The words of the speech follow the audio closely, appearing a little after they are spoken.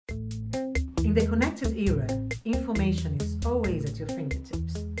In the connected era, information is always at your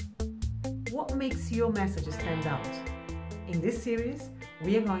fingertips. What makes your message stand out? In this series,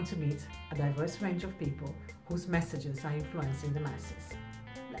 we are going to meet a diverse range of people whose messages are influencing the masses.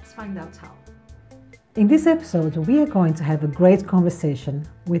 Let's find out how. In this episode, we are going to have a great conversation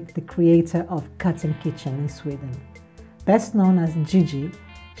with the creator of Cutting Kitchen in Sweden. Best known as Gigi,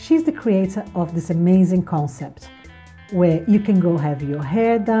 she's the creator of this amazing concept where you can go have your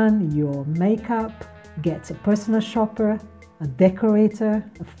hair done, your makeup, get a personal shopper, a decorator,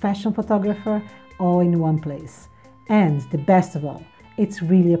 a fashion photographer, all in one place. And the best of all, it's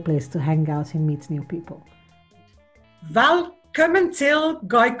really a place to hang out and meet new people. Welcome till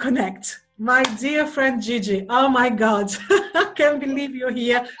Goy Connect. My dear friend Gigi, oh my God, I can't believe you're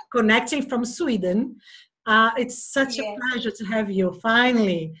here connecting from Sweden. It's such a pleasure to have you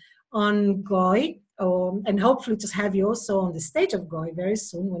finally on Goy. And hopefully to have you also on the stage of Goy very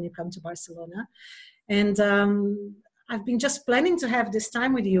soon when you come to Barcelona. And I've been just planning to have this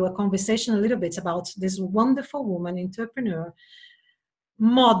time with you, a conversation a little bit about this wonderful woman, entrepreneur,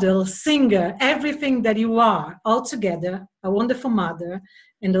 model, singer, everything that you are all together, a wonderful mother,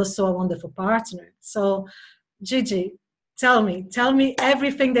 and also a wonderful partner. So Gigi, tell me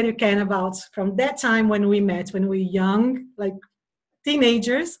everything that you can about from that time when we met, when we were young, like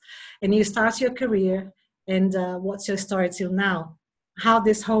teenagers, and you start your career, and what's your story till now? How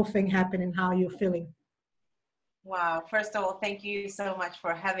this whole thing happened and how you're feeling? Wow. First of all, thank you so much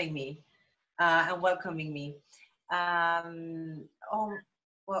for having me and welcoming me. That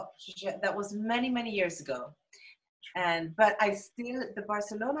was many, many years ago. But I still, the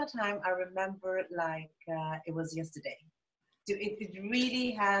Barcelona time, I remember like it was yesterday. It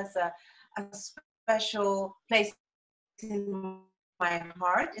really has a special place in my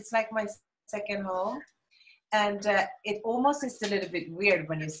heart. It's like my second home. And it almost is a little bit weird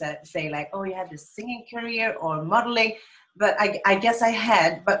when you say like, oh, you had this singing career or modeling. But I guess I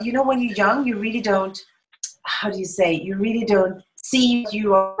had. But you know, when you're young, you really don't, how do you say, you really don't see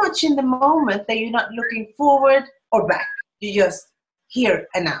you are much in the moment that you're not looking forward or back. You're just here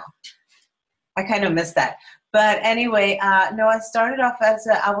and now. I kind of miss that. But anyway, no, I started off as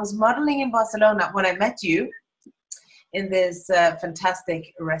I was modeling in Barcelona when I met you in this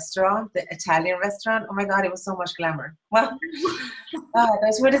fantastic restaurant, the Italian restaurant. Oh my God, it was so much glamour. Well,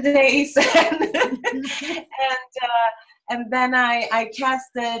 those were the days. And then I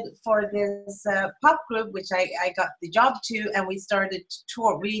casted for this pop group, which I got the job to, and we started to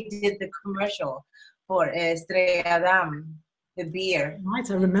tour. We did the commercial for Estrella Damm, the beer. Right,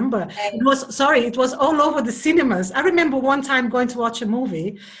 I remember. It was all over the cinemas. I remember one time going to watch a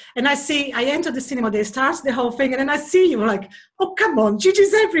movie, and I enter the cinema, they start the whole thing, and then I see you like, oh, come on,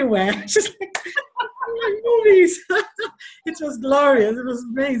 Gigi's everywhere. She's like, movies. It was glorious. It was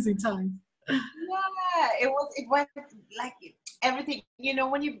amazing time. Yeah, it went like everything, you know,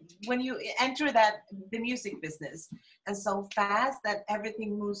 when you enter the music business, and so fast that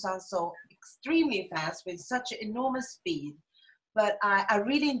everything moves on so extremely fast with such enormous speed. But I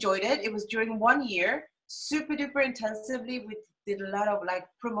really enjoyed it. It was during 1 year, super duper intensively. We did a lot of like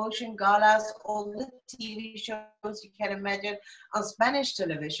promotion galas, all the TV shows you can imagine on Spanish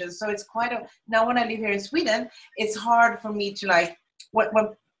television. So it's now when I live here in Sweden, it's hard for me to like,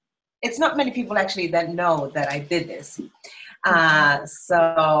 when it's not many people actually that know that I did this. I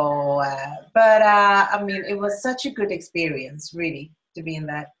mean, it was such a good experience, really, to be in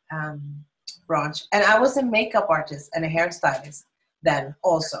that branch. And I was a makeup artist and a hairstylist then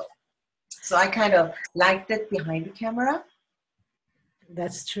also. So I kind of liked it behind the camera.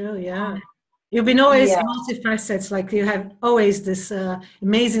 That's true, yeah. You've been always multifaceted, like you have always this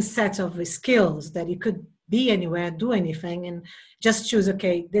amazing set of skills that you could be anywhere, do anything, and just choose,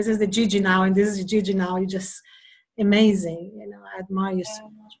 okay, this is the Gigi now, and this is the Gigi now. You're just amazing. You know, I admire you so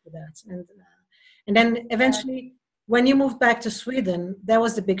much for that. And then eventually, when you moved back to Sweden, there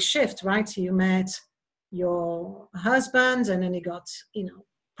was the big shift, right? You met your husband, and then you got,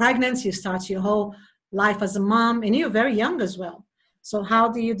 pregnant. You start your whole life as a mom, and you're very young as well. So how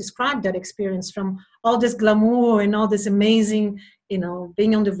do you describe that experience from all this glamour and all this amazing,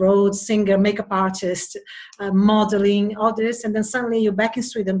 being on the road, singer, makeup artist, modeling, all this, and then suddenly you're back in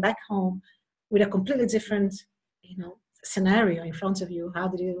Sweden, back home, with a completely different, scenario in front of you? How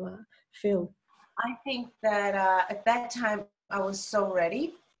did you feel? I think that at that time I was so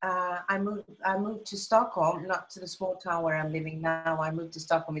ready. I moved to Stockholm, not to the small town where I'm living now. I moved to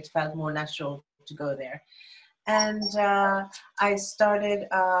Stockholm. It felt more natural to go there. And I started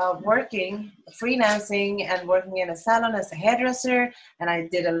working, freelancing and working in a salon as a hairdresser. And I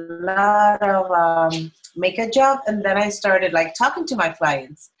did a lot of makeup job. And then I started like talking to my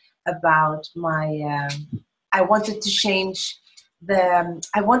clients. about my, I wanted to change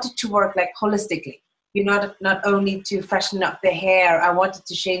I wanted to work like holistically. You know, not only to freshen up the hair, I wanted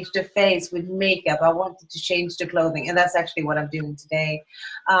to change the face with makeup. I wanted to change the clothing. And that's actually what I'm doing today.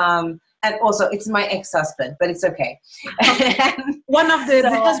 And also, it's my ex-husband, but it's okay. One of the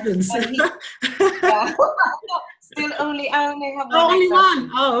husbands. Yeah. Still I only have one. Only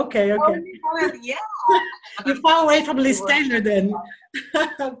one. Oh, okay. Only one, yeah. You're far away from Liz Taylor then.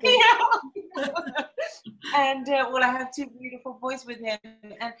 Okay. Yeah. And well, I have two beautiful boys with him.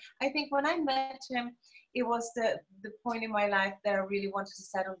 And I think when I met him, it was the point in my life that I really wanted to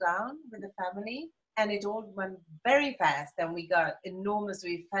settle down with a family. And it all went very fast. And we fell in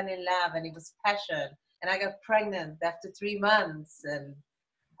love, and it was passion. And I got pregnant after 3 months. And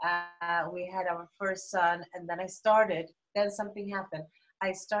we had our first son. And then something happened.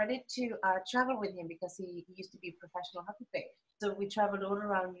 I started to travel with him because he used to be a professional hockey player. So we traveled all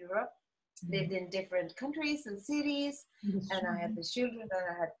around Europe, lived in different countries and cities, and I had the children, and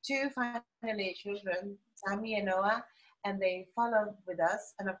I had two finally children, Sammy and Noah, and they followed with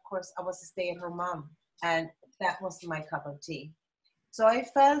us. And of course, I was a stay-at-home mom, and that was my cup of tea. So I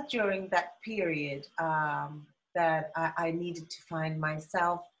felt during that period that I needed to find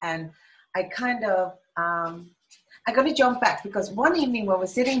myself, and I kind of, I got to jump back because one evening when we were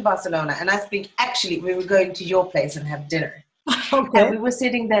sitting in Barcelona, and I think actually we were going to your place and have dinner. Okay. And we were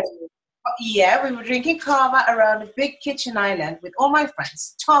sitting there. Yeah, we were drinking kava around a big kitchen island with all my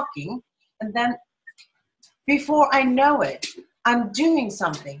friends talking. And then before I know it, I'm doing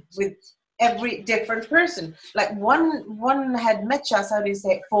something with every different person. Like one had mechas, how do you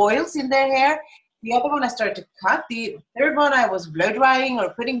say, foils in their hair. The other one I started to cut. The third one I was blow drying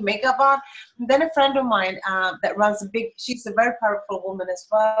or putting makeup on. And then a friend of mine that runs she's a very powerful woman as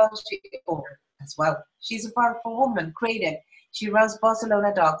well. She's a powerful woman, creative. She runs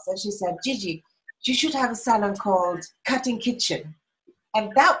Barcelona Dogs. And she said, Gigi, you should have a salon called Cutting Kitchen.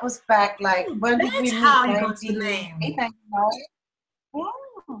 And that was back like, when did we meet? How you got the name. Yeah.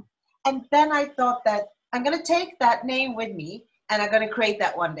 And then I thought that I'm going to take that name with me, and I'm going to create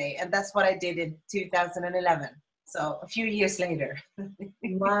that one day. And that's what I did in 2011. So a few years later.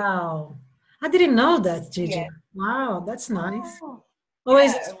 Wow. I didn't know that, Gigi. Yeah. Wow, that's nice. Oh.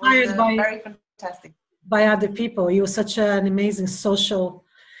 Always inspired by very fantastic. By other people. You're such an amazing social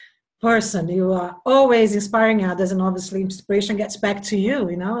person. You are always inspiring others, and obviously inspiration gets back to you,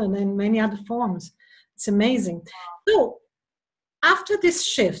 and in many other forms. It's amazing. So after this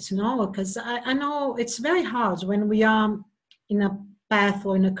shift, because I know it's very hard when we are in a path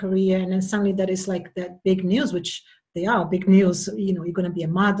or in a career, and then suddenly that is like that big news, which they are big news, you're going to be a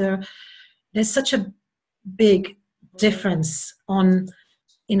mother. There's such a big difference on,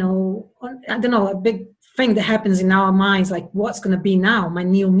 I don't know, a big thing that happens in our minds, like what's going to be now, my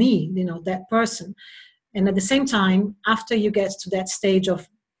new me, that person. And at the same time, after you get to that stage of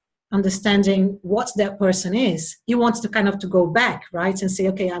understanding what that person is, you want to kind of to go back, right? And say,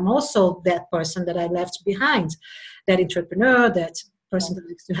 okay, I'm also that person that I left behind, that entrepreneur, that person that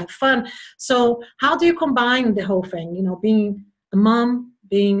likes to have fun. So how do you combine the whole thing, being a mom,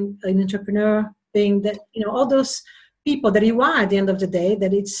 being an entrepreneur, being that, all those people that you are at the end of the day,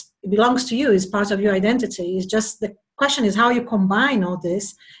 that it belongs to you, is part of your identity. It's just the question is how you combine all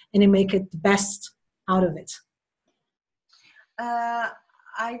this and you make it the best out of it.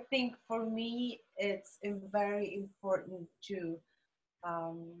 I think for me, it's very important to,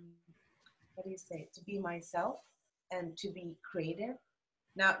 to be myself and to be creative.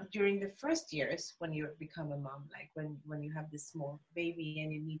 Now, during the first years, when you become a mom, like when you have this small baby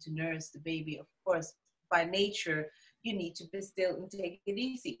and you need to nurse the baby, of course, by nature, you need to be still and take it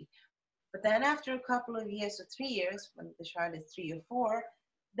easy. But then after a couple of years or 3 years, when the child is 3 or 4,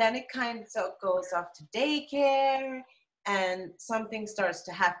 then it kind of goes off to daycare and something starts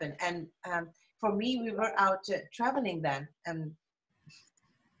to happen. And for me, we were out traveling then, and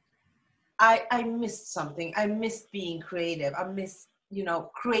I missed something. I missed being creative. I missed,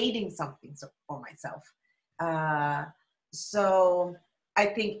 creating something for myself. So I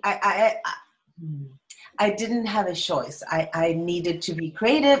think I didn't have a choice. I needed to be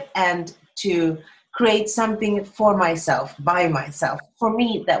creative and to create something for myself, by myself. For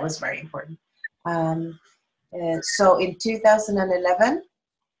me, that was very important. So in 2011,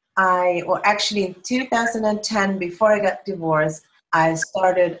 actually in 2010, before I got divorced, I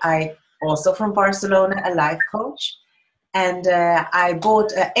also from Barcelona, a life coach. And I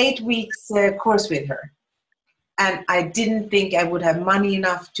bought an 8 weeks course with her. And I didn't think I would have money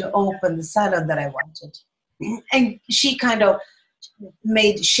enough to open the salon that I wanted. And she kind of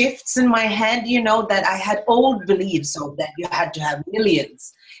made shifts in my head, that I had old beliefs of that you had to have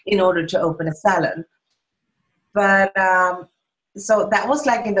millions. in order to open a salon. But so that was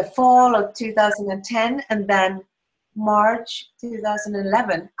like in the fall of 2010, and then March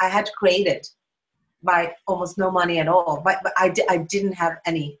 2011, I had created by almost no money at all. But I didn't have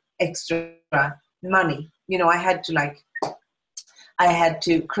any extra money. You know, I had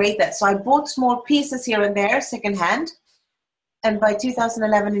to create that. So I bought small pieces here and there, secondhand. And by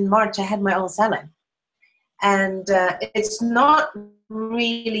 2011 in March, I had my own salon. And it's not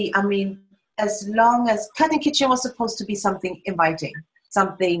really, I mean, as long as Cutting Kitchen was supposed to be something inviting,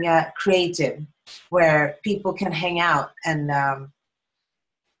 something creative, where people can hang out and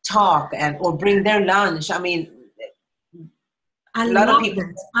talk or bring their lunch. I mean, I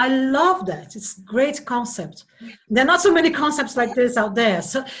love that. It's a great concept. There are not so many concepts like this out there.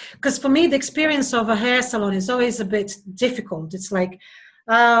 So, because for me, the experience of a hair salon is always a bit difficult. It's like,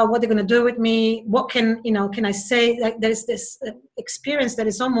 what they're going to do with me? What can I say? Like, there's this experience that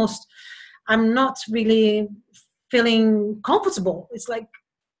is almost, I'm not really feeling comfortable. It's like,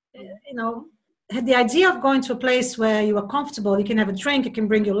 the idea of going to a place where you are comfortable, you can have a drink, you can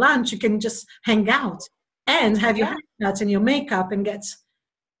bring your lunch, you can just hang out and have your haircuts and your makeup and get,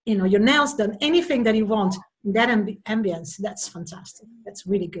 your nails done, anything that you want in that ambience. That's fantastic. That's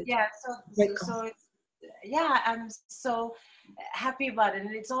really good. Yeah. So I'm so happy about it.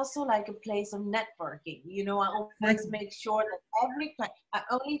 And it's also like a place of networking. I always make sure that every client, I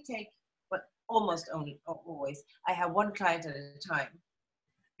only take, but almost only, always, I have one client at a time.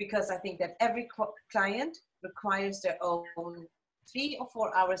 Because I think that every client requires their own 3 or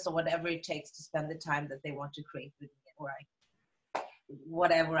 4 hours or whatever it takes to spend the time that they want to create with me, or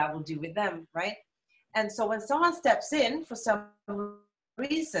whatever I will do with them, right? And so when someone steps in for some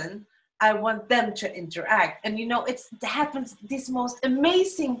reason, I want them to interact. And it happens, these most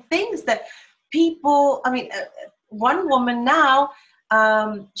amazing things that people, one woman now,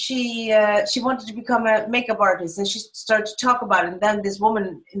 she wanted to become a makeup artist, and she started to talk about it. And then this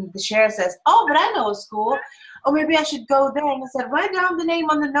woman in the chair says, "Oh, but I know a school. Oh, maybe I should go there." And I said, "Write down the name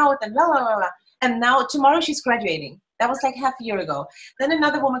on the note," and blah, blah, blah, blah. And now tomorrow she's graduating. That was like half a year ago. Then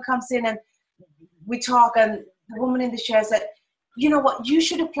another woman comes in and we talk, and the woman in the chair said, "You know what? You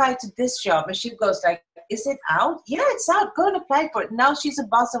should apply to this job." And she goes like, "Is it out?" "Yeah, it's out. Go and apply for it." Now she's a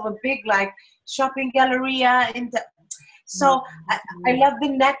boss of a big shopping galleria in the. So I love the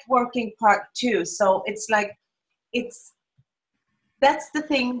networking part too. So it's like, that's the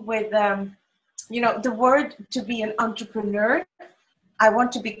thing with, the word to be an entrepreneur. I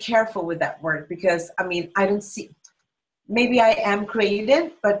want to be careful with that word because, I don't see, maybe I am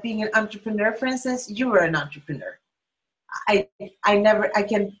creative, but being an entrepreneur, for instance, you were an entrepreneur. I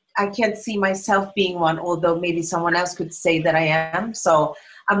can't see myself being one, although maybe someone else could say that I am. So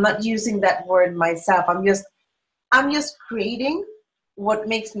I'm not using that word myself. I'm just creating what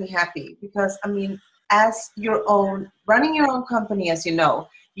makes me happy because, as running your own company, as you know,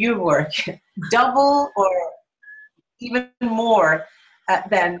 you work double or even more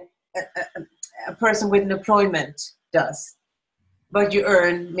than a person with an employment does, but you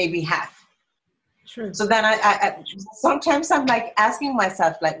earn maybe half. Sure. So then I sometimes I'm like asking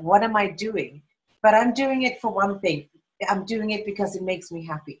myself, like, what am I doing? But I'm doing it for one thing. I'm doing it because it makes me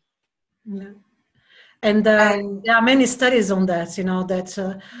happy. Yeah. And there are many studies on that,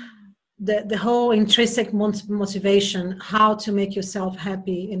 that the whole intrinsic motivation, how to make yourself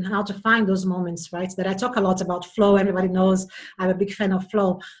happy and how to find those moments, right? That I talk a lot about flow. Everybody knows I'm a big fan of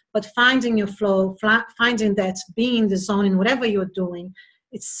flow. But finding your flow, finding that being in the zone in whatever you're doing,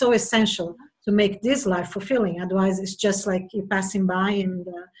 it's so essential to make this life fulfilling. Otherwise, it's just like you're passing by and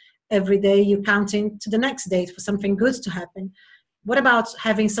every day you're counting to the next day for something good to happen. What about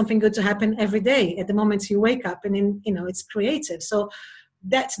having something good to happen every day at the moment you wake up and it's creative. So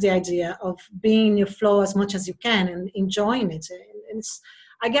that's the idea of being in your flow as much as you can and enjoying it. And it's,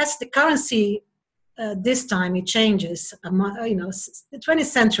 I guess the currency this time it changes. The 20th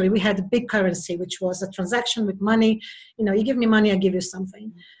century, we had a big currency, which was a transaction with money. You give me money, I give you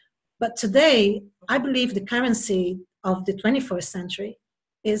something. But today, I believe the currency of the 21st century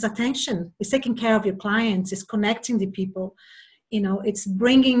is attention. It's taking care of your clients. It's connecting the people. It's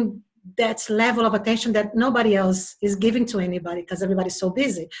bringing that level of attention that nobody else is giving to anybody because everybody's so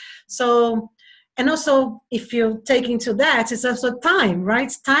busy. So, and also if you take into that, it's also time,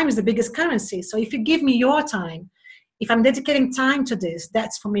 right? Time is the biggest currency. So if you give me your time, if I'm dedicating time to this,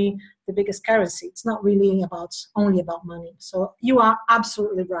 that's for me the biggest currency. It's not really only about money. So you are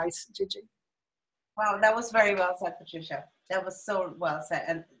absolutely right, Gigi. Wow, that was very well said, Patricia. That was so well said.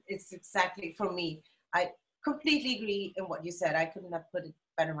 And it's exactly for me. I completely agree in what you said. I couldn't have put it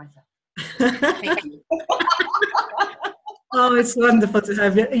better myself. Thank you. Oh, it's wonderful to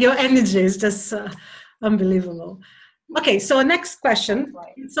have you. Your energy is just unbelievable. Okay, so next question.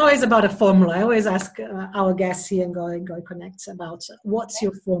 Right. It's always about a formula. I always ask our guests here and Go Connect about what's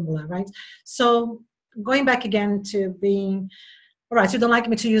your formula, right? So going back again to being, all right, you don't like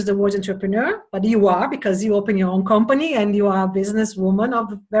me to use the word entrepreneur, but you are, because you open your own company and you are a businesswoman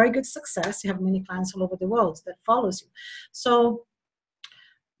of very good success. You have many clients all over the world that follows you. So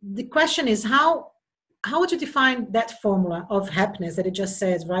the question is, how would you define that formula of happiness that it just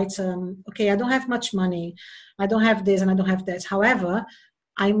says, right? Okay, I don't have much money, I don't have this, and I don't have that. However,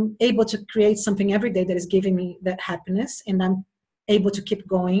 I'm able to create something every day that is giving me that happiness, and I'm able to keep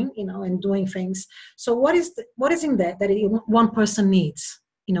going, and doing things. So what is in that one person needs,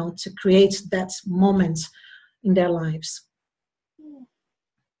 to create that moment in their lives?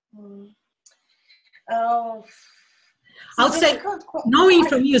 Oh, I would say, knowing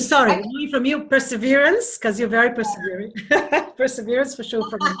from you, perseverance, because you're very persevering. Perseverance for sure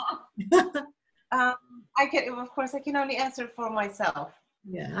for me. I can only answer for myself.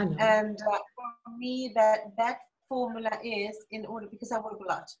 Yeah, I know. And for me, that formula is in order, because I work a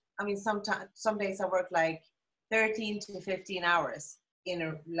lot. I mean, some days I work like 13 to 15 hours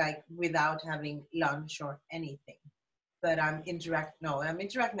without having lunch or anything. But I'm interacting.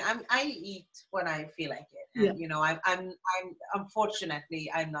 I eat when I feel like it. And, yeah. I'm unfortunately,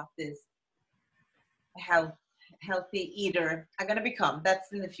 I'm not this healthy eater. I'm going to become,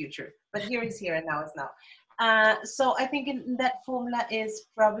 that's in the future. But here and now is now. So I think in that formula is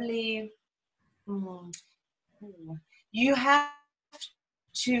probably, you have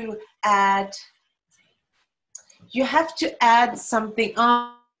to add something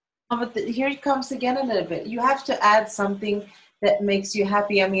on. But here it comes again a little bit. You have to add something that makes you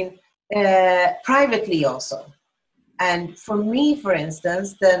happy. I mean, privately also. And for me, for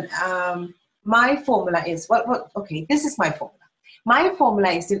instance, then my formula is okay, this is my formula. My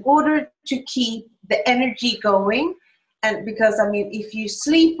formula is, in order to keep the energy going, and because, I mean, if you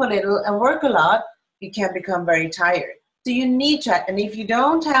sleep a little and work a lot, you can become very tired. So you need to, and if you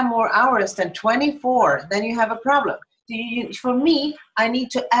don't have more hours than 24, then you have a problem. For me, I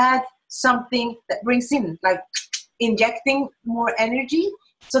need to add something that brings in, like injecting more energy.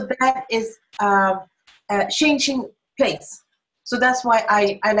 So that is changing place. So that's why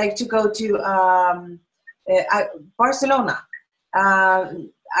I like to go to Barcelona.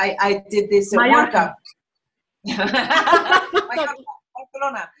 I did this workout.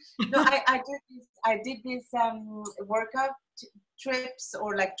 Barcelona. No, I did this workout trips,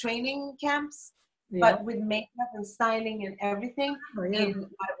 or like training camps. Yeah. But with makeup and styling and everything in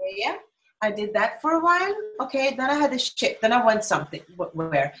Marbella. I did that for a while. Okay, then I had a shift. Then I went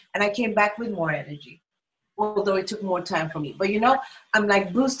somewhere, and I came back with more energy. Although it took more time for me. But I'm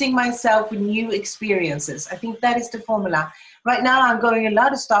like boosting myself with new experiences. I think that is the formula. Right now, I'm going a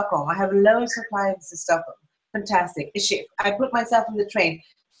lot to Stockholm. I have loads of clients in Stockholm. Fantastic. A shift. I put myself on the train.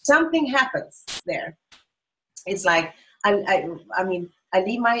 Something happens there. It's like, I mean, I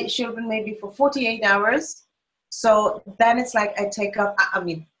leave my children maybe for 48 hours. So then it's like I take up, I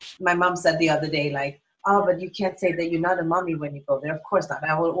mean, my mom said the other day, like, oh, but you can't say that you're not a mommy when you go there. Of course not.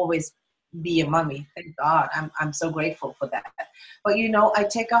 I will always be a mommy. Thank God. I'm so grateful for that. But, I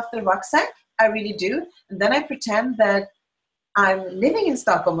take off the rucksack. I really do. And then I pretend that I'm living in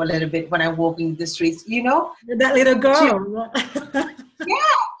Stockholm a little bit when I'm walking the streets, That little girl.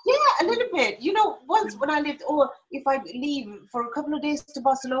 Yeah, a little bit. Once when I lived, or if I leave for a couple of days to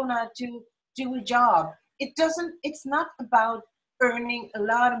Barcelona to do a job, it's not about earning a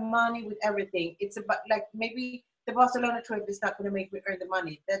lot of money with everything. It's about, like, maybe the Barcelona trip is not going to make me earn the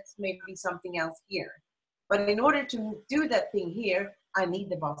money. That's maybe something else here. But in order to do that thing here, I need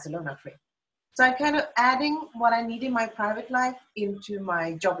the Barcelona trip. So I'm kind of adding what I need in my private life into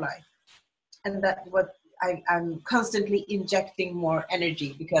my job life. And that's what I'm constantly injecting more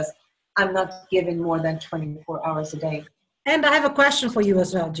energy, because I'm not given more than 24 hours a day. And I have a question for you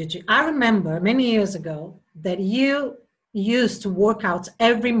as well, Gigi. I remember many years ago that you used to work out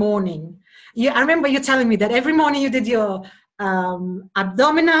every morning. I remember you telling me that every morning you did your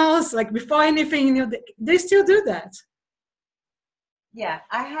abdominals, like before anything. Do you still do that? Yeah,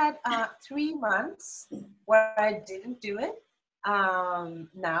 I had 3 months where I didn't do it.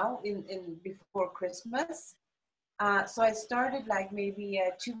 Now in before Christmas. So I started like maybe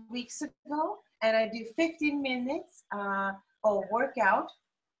 2 weeks ago, and I do 15 minutes of workout.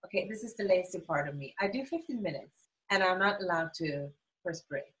 Okay, this is the lazy part of me. I do 15 minutes, and I'm not allowed to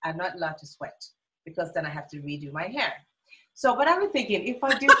perspirate. I'm not allowed to sweat, because then I have to redo my hair. So, but I was thinking, if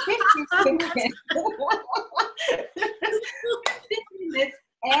I do 15 minutes, 15 minutes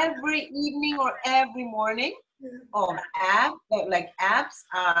every evening or every morning, on like abs,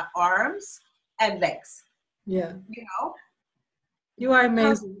 arms, and legs. Yeah. You know, You are how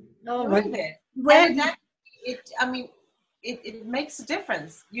amazing. Oh my. doing it, Where and did I mean, it makes a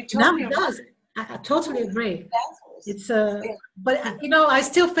difference. You now totally it right. does. I totally agree. Dancers. It's but you know, I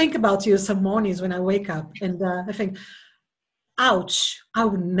still think about you some mornings when I wake up, and I think, ouch, I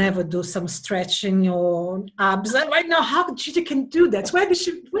would never do some stretching or abs. And right now, how Gigi can do that? Where does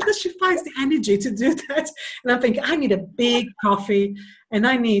she find the energy to do that? And I'm thinking, I need a big coffee and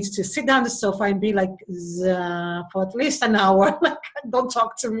I need to sit down on the sofa and be like, for at least an hour. Like, don't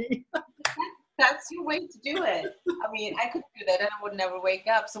talk to me. That's your way to do it. I mean, I could do that and I would never wake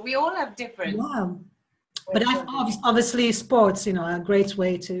up. So we all have different Yeah. But ways of doing it. obviously sports, you know, are a great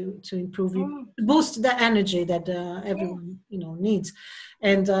way to improve you, boost the energy that everyone, you know, needs.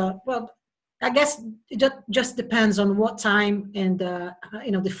 And well, I guess it just depends on what time and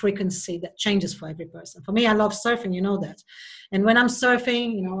you know, the frequency that changes for every person. For me, I love surfing, you know that. And when I'm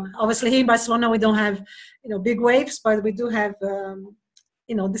surfing, you know, obviously here in Barcelona we don't have, you know, big waves, but we do have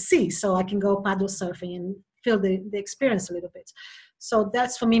you know, the sea, so I can go paddle surfing and feel the experience a little bit. So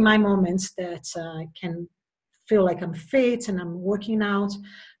that's for me my moments that I can feel like I'm fit and I'm working out,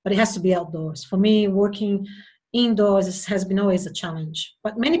 but it has to be outdoors. For me, working indoors has been always a challenge.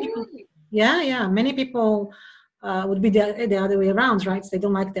 But many people, Really? yeah, many people would be the other way around, right? They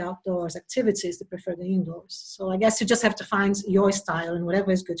don't like the outdoors activities; they prefer the indoors. So I guess you just have to find your style and whatever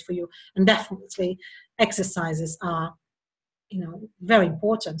is good for you. And definitely, exercises are, you know, very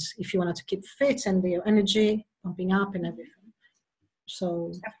important if you want to keep fit and your energy pumping up and everything.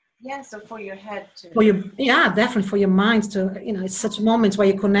 So Yeah, so for your head too. for your, yeah, definitely for your mind to, you know, it's such moments where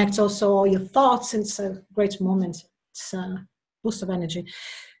you connect also all your thoughts. It's a great moment. It's a boost of energy.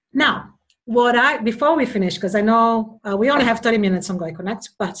 Now, before we finish, because I know we only have 30 minutes on Go Connect,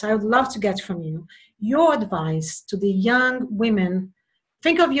 but I would love to get from you your advice to the young women.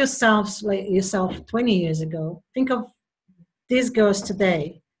 Think of yourselves like yourself 20 years ago. Think of these girls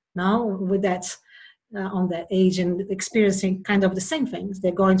today, now with that on that age and experiencing kind of the same things.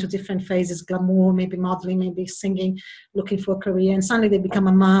 They're going through different phases, glamour, maybe modeling, maybe singing, looking for a career, and suddenly they become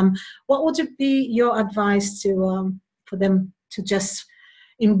a mom. What would it be your advice to for them to just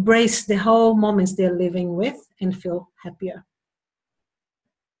embrace the whole moments they're living with and feel happier?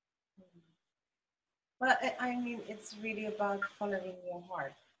 Well, I mean, it's really about following your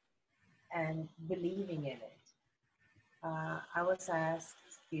heart and believing in it. I was asked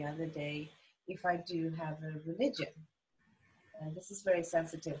the other day if I do have a religion. This is a very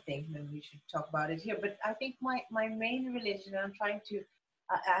sensitive thing, and we should talk about it here. But I think my main religion, I'm trying to,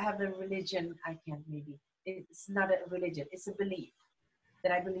 I have a religion, I can't maybe, it's not a religion, it's a belief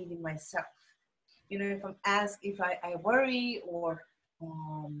that I believe in myself. You know, if I'm asked, if I worry or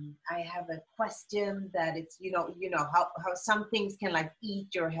I have a question that it's, you know how some things can like eat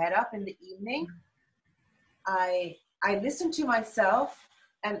your head up in the evening. I listen to myself,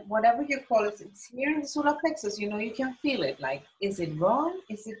 and whatever you call it, it's here in the solar plexus. You know, you can feel it. Like, is it wrong?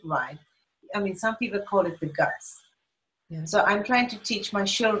 Is it right? I mean, some people call it the guts. Yeah. So I'm trying to teach my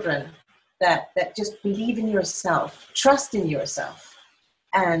children that just believe in yourself, trust in yourself,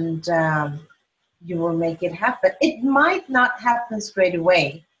 and you will make it happen. It might not happen straight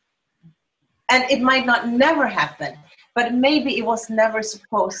away, and it might not never happen, but maybe it was never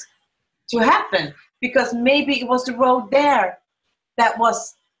supposed to happen, because maybe it was the road there that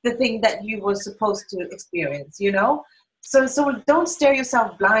was the thing that you were supposed to experience, you know? So don't stare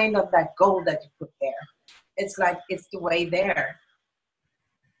yourself blind on that goal that you put there. It's like, it's the way there.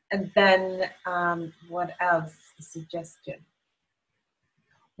 And then what else? A suggestion.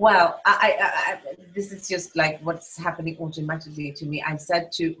 Well, this is just like what's happening automatically to me. I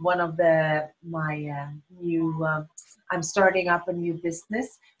said to one of my new, I'm starting up a new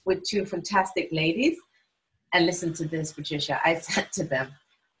business with two fantastic ladies. And listen to this, Patricia. I said to them,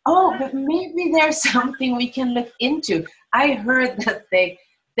 oh, but maybe there's something we can look into. I heard that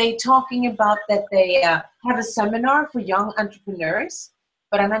they talking about that they have a seminar for young entrepreneurs,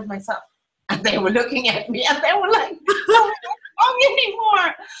 but I meant myself. And they were looking at me and they were like, no, we're not talking anymore.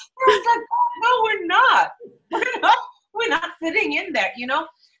 I was like, oh, no, we're not. We're not fitting in there, you know?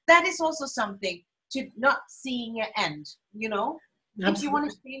 That is also something to not seeing an end, you know? Absolutely. If you want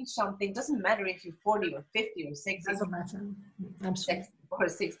to change something, doesn't matter if you're 40 or 50 or 60. Doesn't matter. Absolutely. 60 or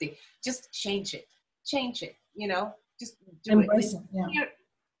 60. Just change it. Change it, you know? Just do Embrace it. Yeah. Here,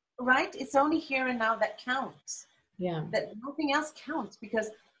 right? It's only here and now that counts. Yeah. That nothing else counts, because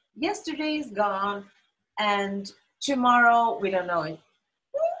yesterday is gone and tomorrow we don't know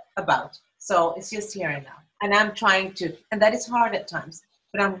about. So it's just here and now. And I'm trying to, and that is hard at times,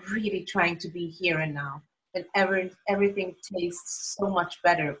 but I'm really trying to be here and now and everything tastes so much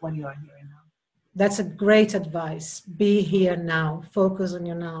better when you are here and now. That's a great advice. Be here now. Focus on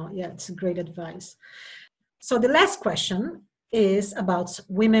your now. Yeah, it's a great advice. So the last question is about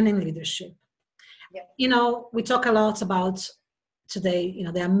women in leadership. Yeah. You know, we talk a lot about today, you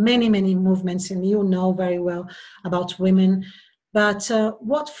know, there are many, many movements, and you know very well about women. But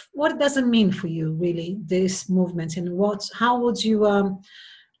what does it mean for you, really, this movement? And how would you,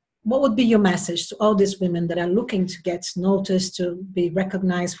 what would be your message to all these women that are looking to get noticed, to be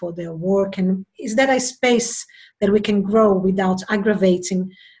recognized for their work? And is that a space that we can grow without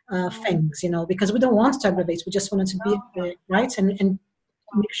aggravating things, you know, because we don't want to aggravate, we just want it to be right and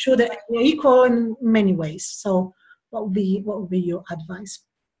make sure that we're equal in many ways. So what would be your advice?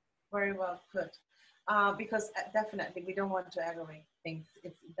 Very well put. Because definitely we don't want to aggravate things.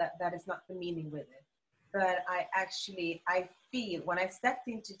 That is not the meaning with it. But I feel when I stepped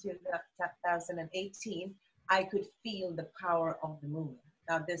into 2018, I could feel the power of the movement.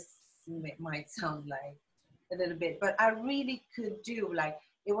 Now this might sound like a little bit, but I really could do, like,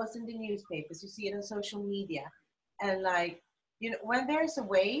 it was in the newspapers, you see it on social media, and like, you know, when there's a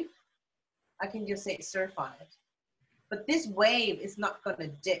wave, I can just say surf on it. But this wave is not going to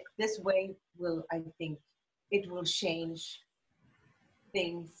dip. This wave will, I think, it will change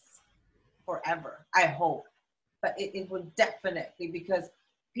things forever, I hope. But it will definitely, because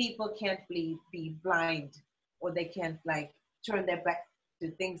people can't be blind, or they can't like turn their back to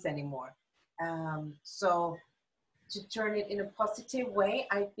things anymore. So to turn it in a positive way,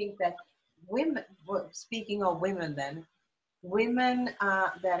 I think that women, speaking of women then, women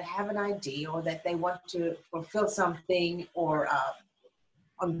that have an idea, or that they want to fulfill something, or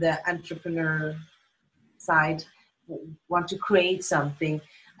on the entrepreneur side want to create something,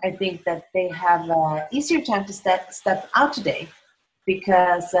 I think that they have an easier time to step out today,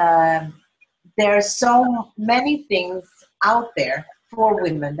 because there are so many things out there for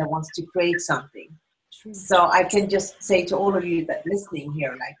women that wants to create something. So I can just say to all of you that listening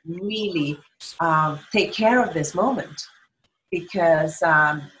here, like, really take care of this moment, because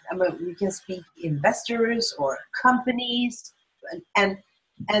I mean, we can speak investors or companies, and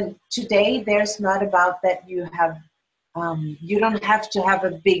today there's not about that you have you don't have to have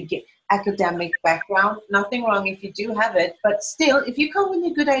a big academic background. Nothing wrong if you do have it, but still, if you come with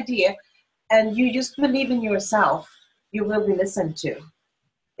a good idea and you just believe in yourself, you will be listened to.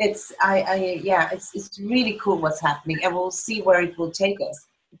 It's it's really cool what's happening, and we'll see where it will take us.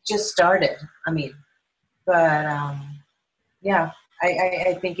 It just started, I mean, but I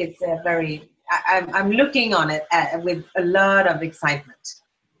think it's a very, I'm looking on it with a lot of excitement.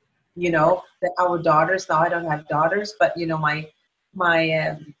 You know, that our daughters, now I don't have daughters, but you know, my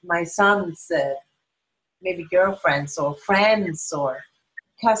son's maybe girlfriends or friends or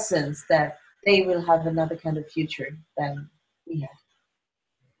cousins, that they will have another kind of future than we had.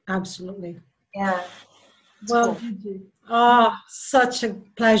 Absolutely. Yeah. Well, cool. Oh, such a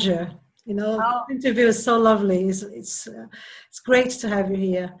pleasure. You know, the interview is so lovely. It's great to have you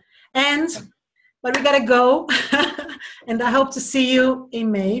here. But we gotta go, and I hope to see you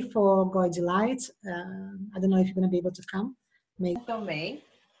in May for Goy Delight. I don't know if you're gonna be able to come. 10th of May.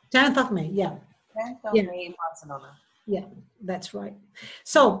 10th of May, yeah. 10th of May in Barcelona. Yeah, that's right.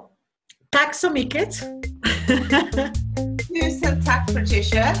 So, tack så mycket. Tusen tack,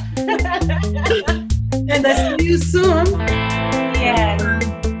 Patricia. And I see you soon. Yes.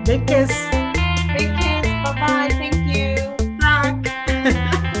 Big kiss. Big kiss. Bye-bye. Thank you.